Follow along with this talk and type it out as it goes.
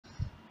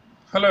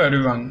Hello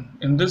everyone.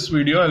 In this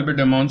video, I'll be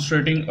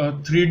demonstrating a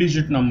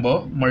 3-digit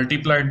number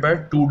multiplied by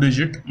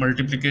 2-digit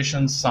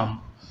multiplication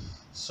sum.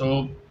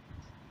 So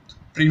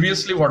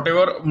previously,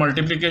 whatever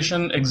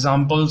multiplication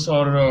examples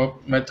or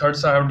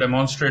methods I have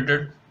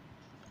demonstrated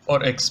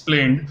or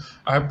explained,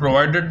 I have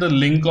provided the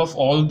link of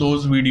all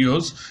those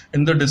videos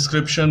in the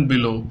description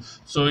below.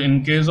 So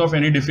in case of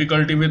any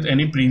difficulty with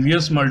any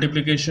previous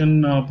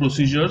multiplication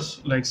procedures,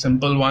 like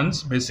simple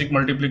ones, basic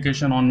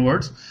multiplication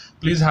onwards,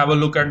 please have a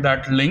look at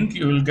that link.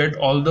 You will get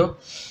all the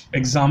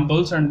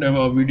examples and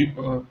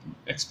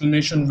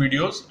explanation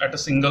videos at a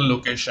single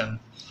location.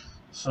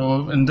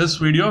 So in this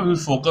video, we'll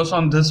focus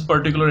on this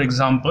particular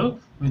example,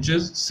 which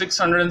is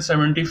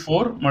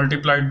 674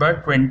 multiplied by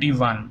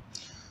 21.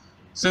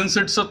 Since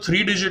it's a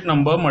 3-digit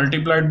number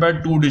multiplied by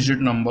 2-digit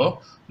number,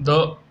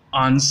 the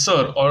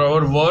answer or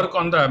our work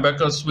on the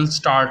abacus will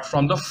start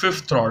from the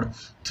 5th rod.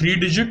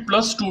 3-digit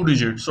plus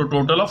 2-digit, so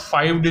total of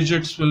 5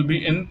 digits will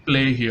be in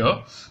play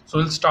here. So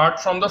we'll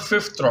start from the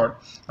 5th rod.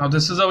 Now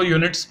this is our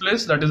units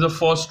place, that is the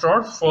first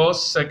rod,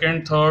 first,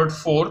 second, third,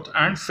 fourth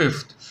and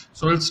 5th.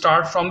 So we'll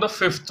start from the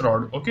 5th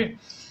rod. Okay,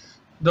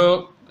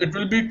 it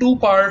will be two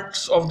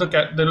parts of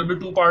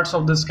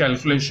this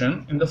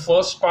calculation. In the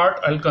first part,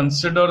 I'll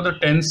consider the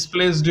tens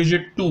place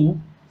digit 2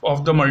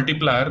 of the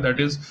multiplier, that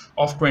is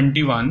of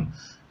 21.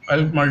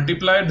 I'll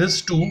multiply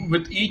this 2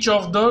 with each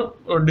of the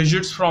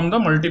digits from the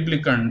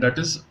multiplicand, that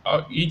is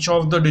each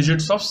of the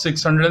digits of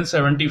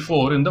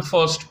 674 in the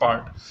first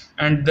part,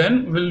 and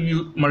then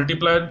we'll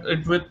multiply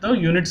it with the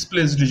units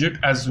place digit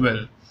as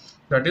well,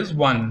 that is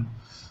 1.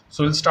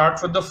 So we'll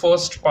start with the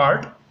first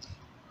part.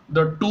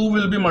 The 2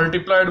 will be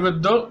multiplied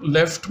with the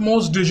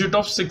leftmost digit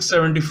of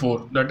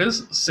 674, that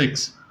is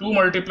 6. 2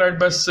 multiplied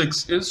by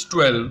 6 is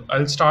 12.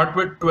 I'll start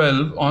with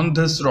 12 on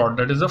this rod,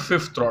 that is the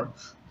 5th rod.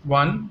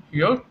 1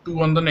 here,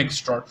 2 on the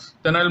next rod.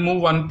 Then I'll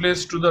move one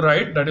place to the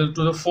right, that is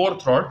to the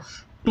 4th rod.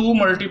 2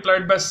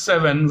 multiplied by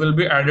 7 will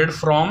be added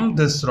from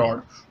this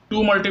rod.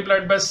 2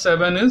 multiplied by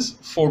 7 is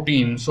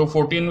 14. So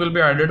 14 will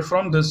be added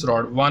from this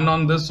rod. 1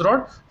 on this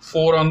rod,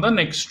 4 on the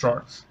next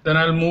rod. Then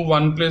I'll move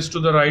one place to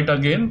the right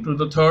again to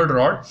the 3rd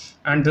rod,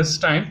 and this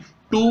time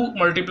 2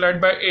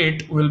 multiplied by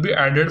 8 will be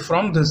added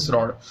from this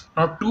rod.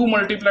 Now 2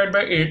 multiplied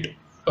by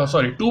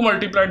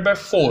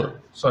 4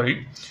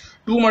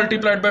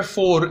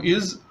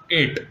 is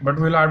 8, but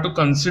we'll have to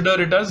consider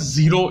it as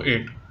 0,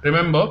 8.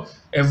 Remember,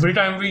 every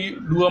time we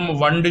do a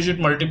 1-digit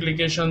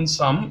multiplication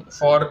sum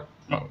for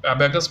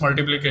abacus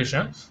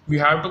multiplication, we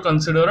have to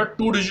consider a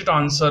 2-digit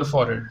answer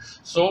for it.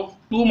 So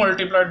 2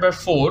 multiplied by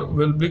 4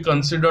 will be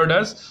considered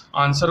as,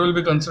 answer will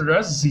be considered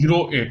as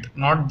 0, 8,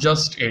 not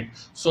just 8.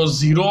 So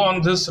 0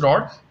 on this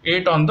rod,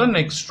 8 on the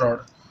next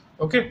rod.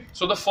 Okay,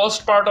 so the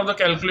first part of the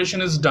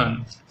calculation is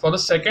done. For the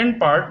second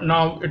part,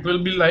 now it will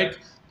be like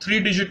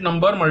 3-digit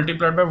number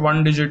multiplied by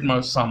 1-digit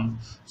sum.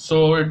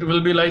 So it will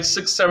be like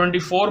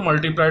 674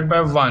 multiplied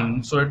by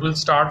 1. So it will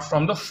start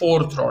from the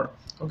 4th rod.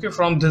 Okay,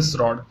 from this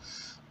rod.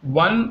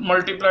 1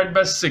 multiplied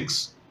by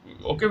 6.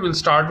 Okay, we'll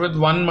start with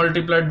 1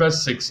 multiplied by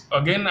 6.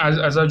 Again,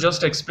 as I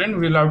just explained,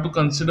 we'll have to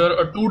consider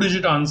a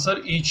 2-digit answer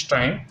each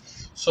time.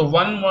 So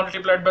 1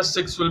 multiplied by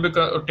 6 will be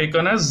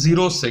taken as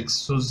 0, 6.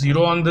 So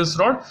 0 on this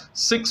rod,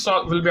 6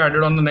 will be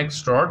added on the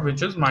next rod,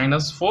 which is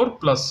minus 4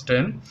 plus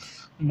 10.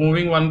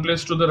 Moving one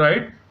place to the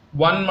right,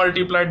 1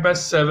 multiplied by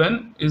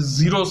 7 is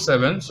 0,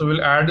 7. So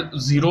we'll add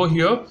 0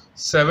 here,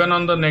 7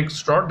 on the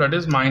next rod, that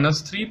is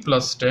minus 3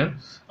 plus 10.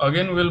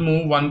 Again, we'll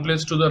move one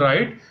place to the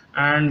right,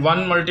 and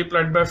 1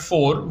 multiplied by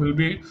 4 will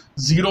be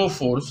 0,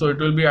 4. So it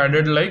will be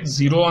added like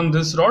 0 on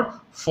this rod,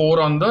 4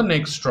 on the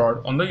next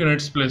rod, on the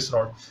units place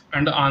rod.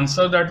 And the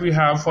answer that we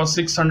have for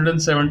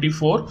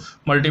 674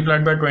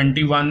 multiplied by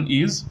 21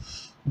 is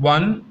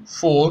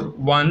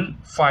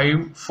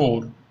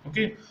 14154.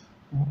 Okay,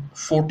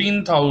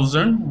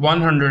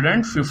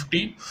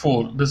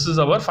 14,154. This is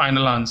our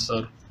final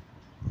answer.